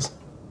of Wales,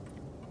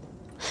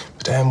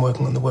 but I am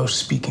working on the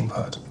Welsh-speaking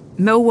part.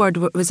 Millward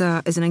is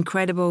an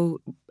incredible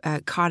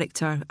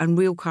character and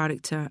real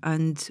character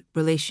and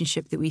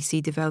relationship that we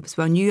see develop as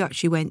well. And you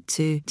actually went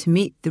to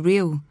meet the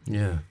real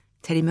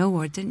Teddy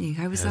Millward, didn't you?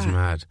 How was that? It was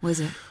mad. Was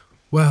it?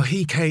 Well,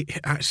 he came,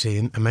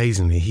 actually,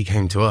 amazingly, he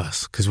came to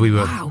us because we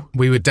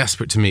were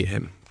desperate to meet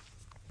him.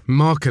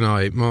 Mark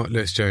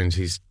Lewis-Jones,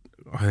 he's,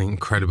 I think,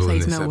 incredible in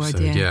this Millward,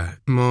 episode. Yeah.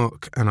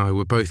 Mark and I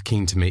were both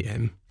keen to meet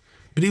him.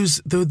 But it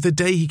was the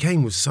day he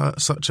came was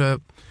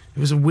it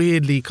was a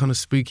weirdly kind of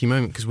spooky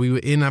moment because we were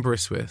in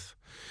Aberystwyth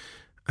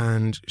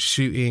and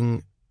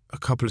shooting a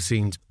couple of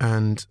scenes,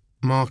 and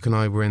Mark and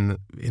I were in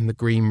the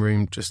green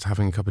room just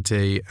having a cup of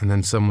tea, and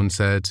then someone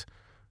said,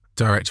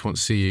 "Director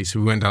wants to see you."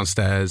 So we went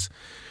downstairs,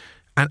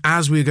 and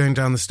as we were going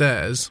down the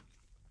stairs,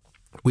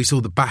 we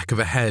saw the back of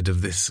a head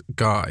of this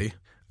guy,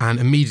 and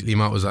immediately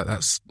Mark was like,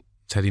 "That's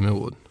Teddy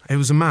Millward." It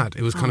was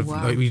it was kind of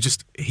like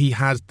he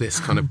had this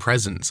kind of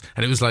presence,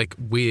 and it was like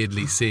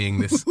weirdly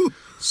seeing this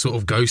sort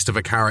of ghost of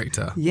a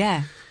character.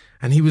 Yeah.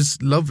 And he was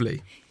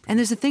lovely. And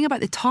there's a thing about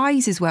the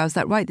ties as well, is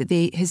that right? That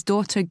his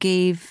daughter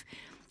gave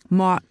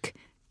Mark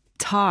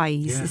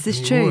ties. Yeah, is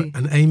this true?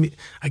 And Amy,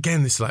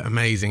 again, this like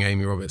amazing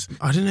Amy Roberts.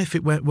 I don't know if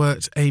it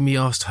worked. Amy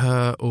asked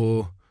her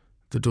or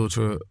the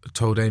daughter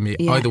told Amy.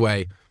 Yeah. Either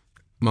way,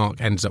 Mark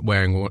ended up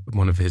wearing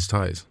one of his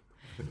ties.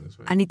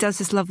 And he does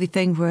this lovely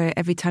thing where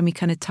every time he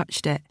kind of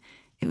touched it,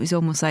 it was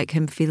almost like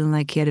him feeling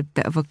like he had a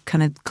bit of a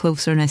kind of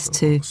closeness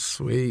to...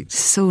 Sweet.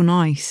 So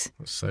nice.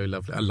 That's so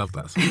lovely. I love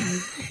that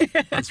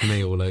song. That's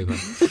me all over.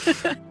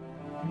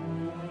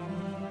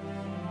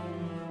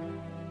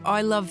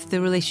 I love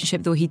the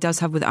relationship, though, he does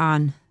have with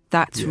Anne.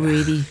 That's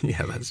really...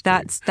 Yeah,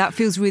 that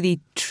feels really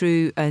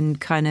true and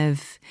kind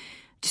of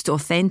just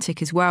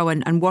authentic as well.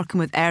 And working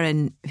with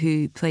Erin,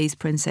 who plays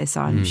Princess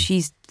Anne,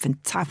 she's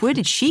fantastic. Where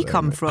did she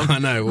come from? I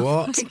know,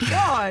 what? Oh my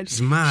God. It's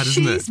mad,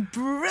 isn't it? She's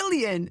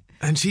brilliant.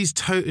 And she's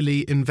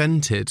totally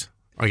reinvented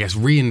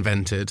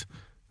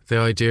the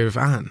idea of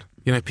Anne.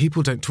 You know,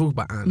 people don't talk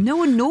about Anne. No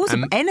one knows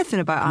anything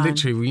about Anne.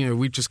 Literally, you know,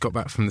 we just got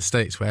back from the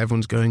States where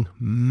everyone's going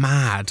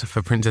mad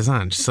for Princess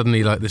Anne. She's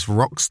suddenly like this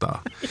rock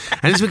star.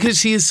 And it's because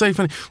she is so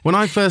funny. When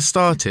I first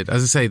started,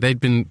 as I say, they'd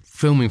been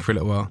filming for a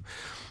little while,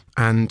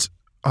 and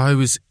I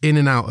was in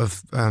and out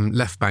of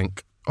Left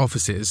Bank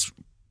offices,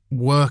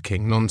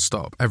 working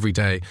non-stop every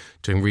day,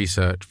 doing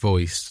research,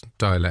 voice,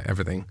 dialect,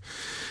 everything.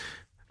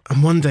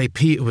 And one day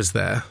Peter was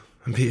there,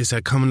 and Peter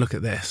said, "Come and look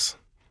at this."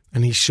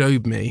 And he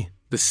showed me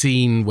the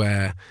scene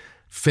where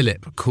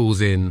Philip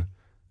calls in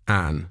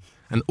Anne,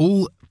 and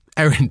all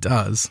Erin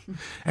does,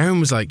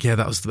 Erin was like, "Yeah,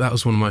 that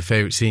was one of my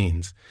favourite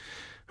scenes."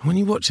 And when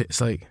you watch it,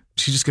 it's like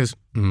she just goes,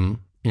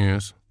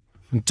 "Yes,"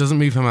 and doesn't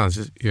move her mouth,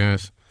 just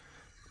 "Yes."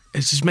 It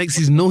just makes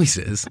these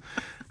noises,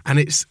 and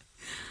it's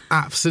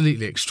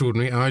absolutely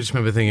extraordinary. And I just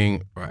remember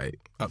thinking, right,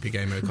 up your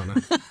game, O'Connor.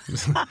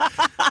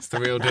 It's the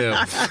real deal.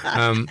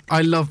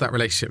 I love that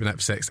relationship in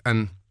episode 6,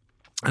 and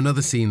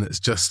another scene that's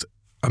just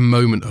a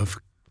moment of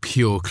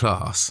pure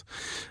class.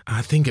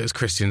 I think it was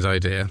Christian's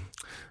idea.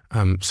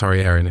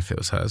 Sorry, Erin, if it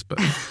was hers, but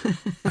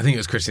I think it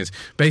was Christian's.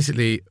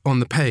 Basically, on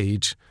the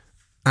page,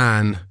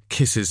 Anne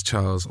kisses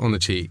Charles on the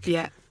cheek.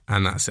 Yeah.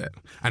 And that's it.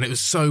 And it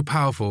was so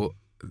powerful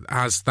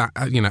as that,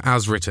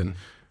 as written.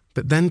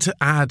 But then to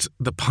add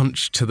the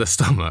punch to the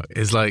stomach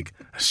is like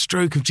a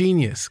stroke of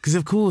genius. Because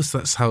of course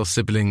that's how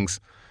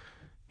siblings.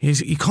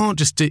 You can't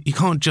just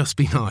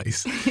be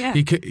nice. Yeah.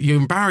 You're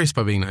embarrassed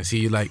by being nice. So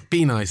you like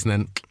be nice and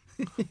then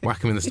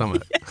whack him in the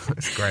stomach. Yeah.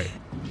 It's great.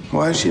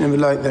 Why is she never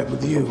like that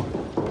with you?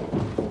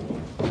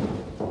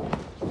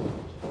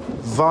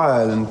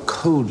 Vile and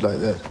cold like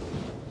that.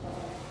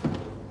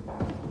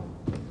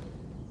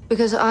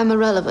 Because I'm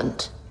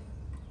irrelevant.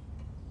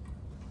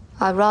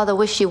 I rather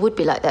wish she would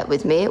be like that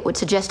with me. It would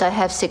suggest I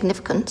have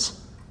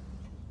significance.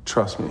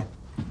 Trust me,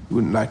 you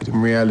wouldn't like it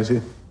in reality.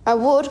 I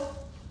would.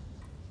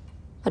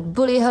 I'd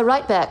bully her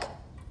right back.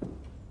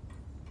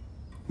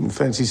 You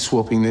fancy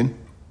swapping then?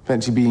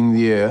 Fancy being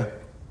the heir?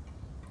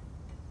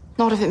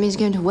 Not if it means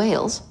going to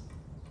Wales.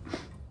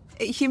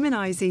 It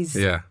humanises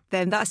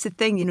them. That's the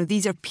thing,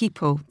 these are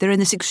people. They're in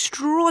this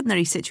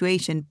extraordinary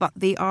situation, but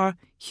they are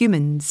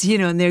humans,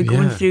 and they're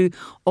going through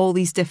all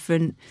these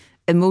different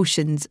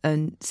emotions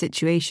and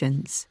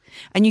situations.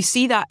 And you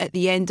see that at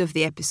the end of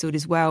the episode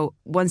as well,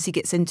 once he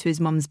gets into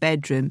his mum's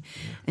bedroom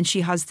and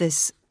she has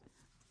this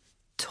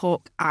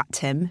talk at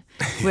him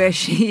where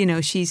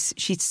she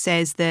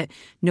says that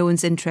no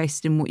one's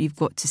interested in what you've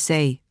got to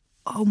say.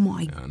 Oh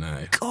my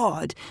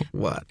God.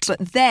 What? But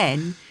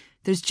then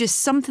there's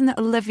just something that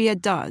Olivia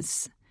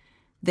does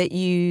that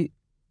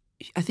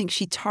I think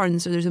she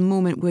turns, or there's a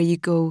moment where you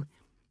go,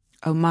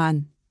 oh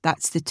man,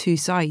 that's the two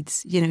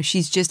sides.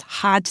 She's just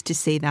had to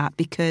say that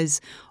because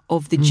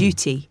of the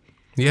duty.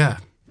 Yeah.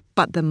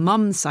 But the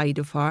mum side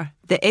of her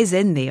that is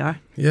in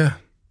there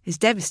is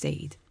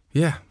devastated.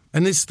 Yeah.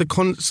 And it's the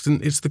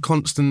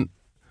constant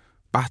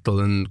battle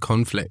and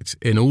conflict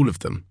in all of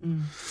them.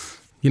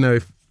 I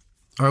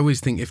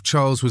always think if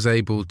Charles was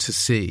able to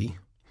see,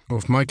 or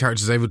if my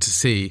character is able to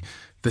see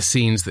the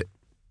scenes that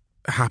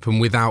happen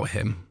without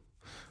him,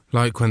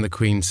 like when the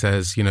Queen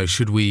says,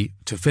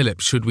 to Philip,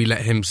 should we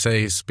let him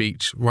say his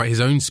speech, write his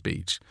own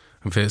speech?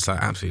 And Philip's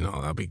like, absolutely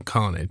not, that'll be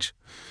carnage.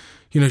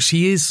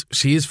 She is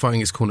fighting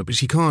his corner, but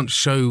she can't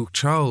show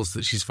Charles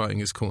that she's fighting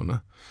his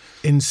corner.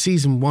 In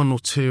season 1 or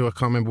 2, I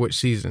can't remember which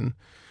season,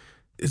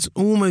 it's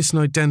almost an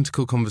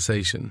identical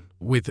conversation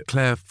with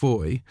Claire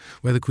Foy,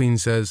 where the Queen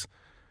says,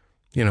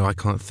 I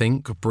can't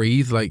think or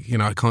breathe, I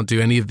can't do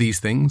any of these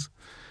things.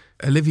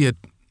 Olivia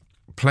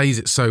plays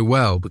it so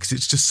well because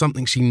it's just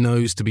something she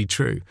knows to be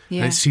true.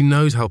 Yeah. And she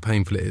knows how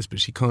painful it is, but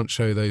she can't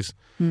show those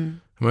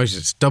emotions.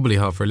 It's doubly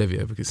hard for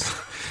Olivia because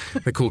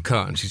they call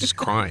cut and she's just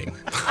crying.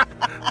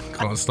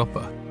 Can't stop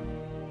her.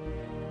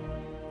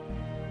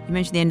 You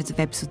mentioned the end of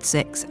episode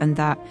 6 and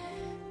that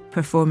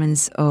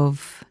performance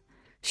of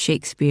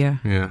Shakespeare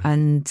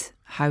and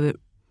how it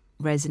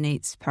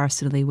resonates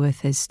personally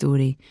with his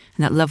story,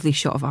 and that lovely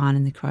shot of Anne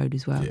in the crowd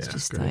as well. It's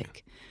just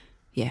great.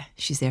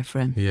 She's there for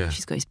him. Yeah.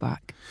 She's got his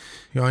back.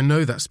 Yeah, I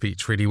know that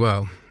speech really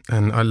well,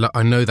 and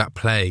I know that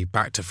play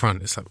back to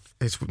front.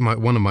 It's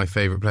one of my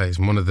favourite plays,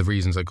 and one of the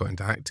reasons I got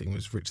into acting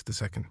was Richard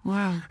II.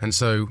 Wow. And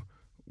so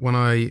when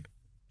I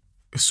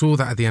saw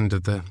that at the end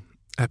of the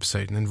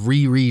episode and then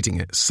rereading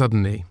it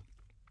suddenly,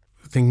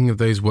 thinking of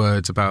those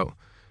words about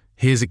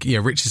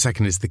Richard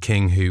II is the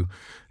king who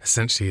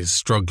essentially is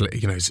struggling.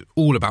 It's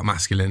all about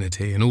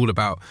masculinity and all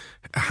about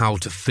how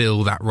to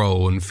fill that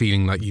role and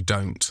feeling like you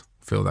don't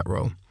fill that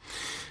role.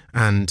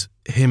 And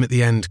him at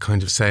the end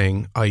kind of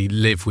saying, I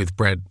live with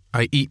bread,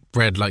 I eat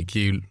bread like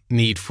you,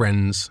 need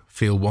friends,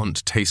 feel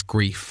want, taste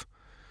grief.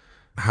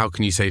 How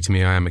can you say to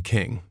me I am a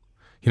king?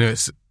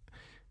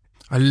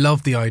 I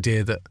love the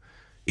idea that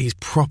he's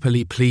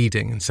properly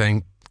pleading and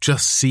saying,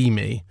 just see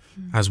me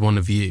as one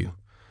of you.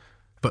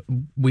 But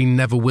we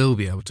never will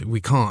be able to. We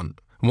can't.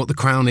 And what the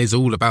Crown is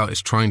all about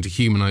is trying to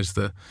humanise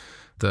the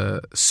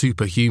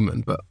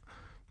superhuman, but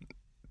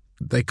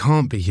they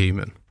can't be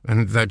human,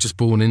 and they're just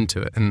born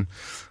into it. And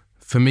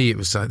for me, it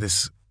was like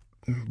this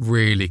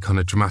really kind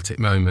of dramatic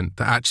moment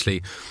that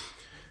actually,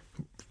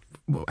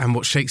 and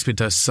what Shakespeare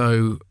does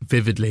so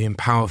vividly and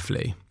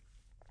powerfully,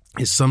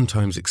 is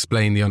sometimes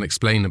explain the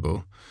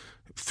unexplainable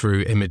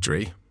through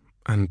imagery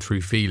and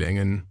through feeling.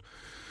 And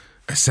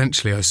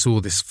essentially, I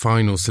saw this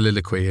final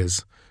soliloquy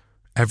as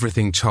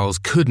everything Charles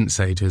couldn't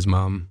say to his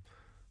mum,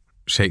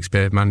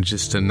 Shakespeare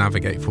manages to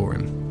navigate for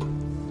him.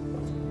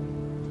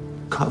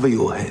 Cover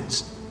your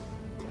heads,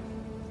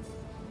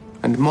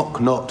 and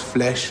mock not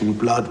flesh and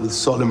blood with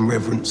solemn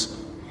reverence.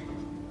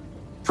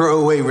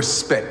 Throw away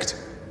respect,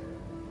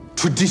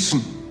 tradition,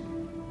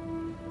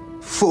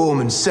 form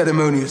and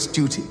ceremonious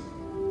duty.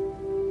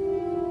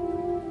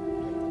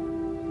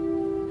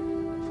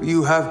 For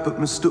you have but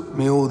mistook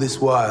me all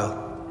this while.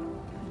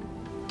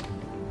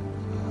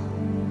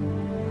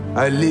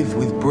 I live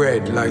with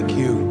bread like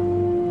you.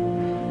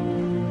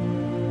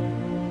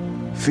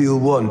 Feel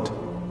want,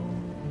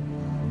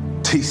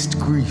 taste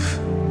grief,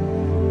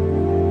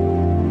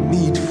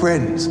 need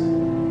friends.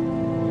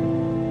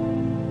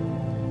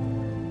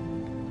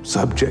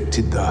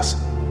 Subjected thus,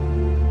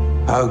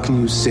 how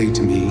can you say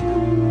to me,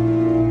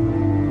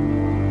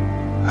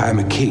 I am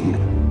a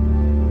king?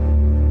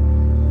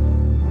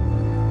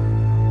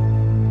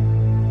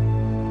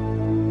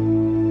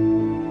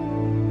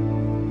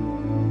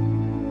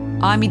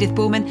 I'm Edith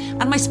Bowman,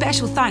 and my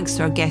special thanks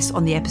to our guests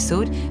on the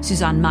episode,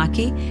 Suzanne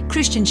Mackie,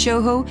 Christian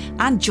Schwochow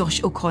and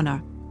Josh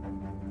O'Connor.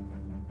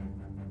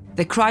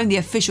 The Crown, the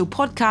official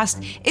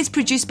podcast, is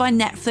produced by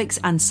Netflix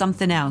and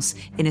Somethin Else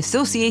in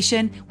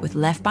association with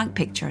Left Bank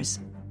Pictures.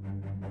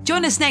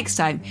 Join us next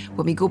time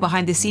when we go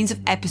behind the scenes of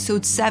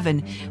episode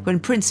 7,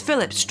 when Prince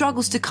Philip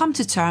struggles to come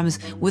to terms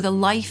with a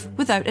life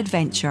without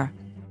adventure.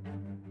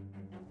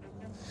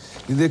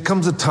 There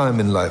comes a time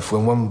in life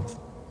when one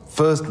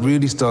first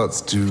really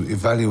starts to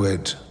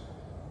evaluate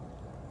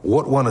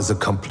what one has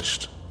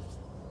accomplished.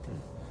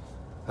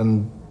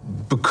 And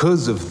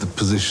because of the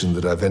position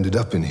that I've ended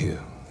up in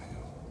here,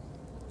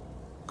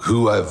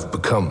 who I've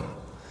become,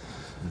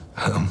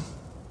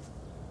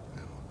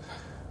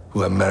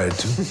 who I'm married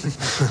to,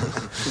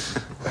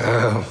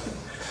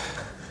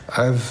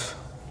 I've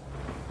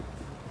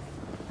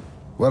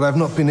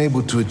not been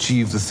able to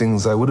achieve the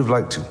things I would have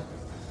liked to.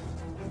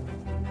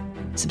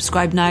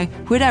 Subscribe now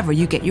wherever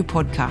you get your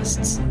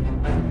podcasts.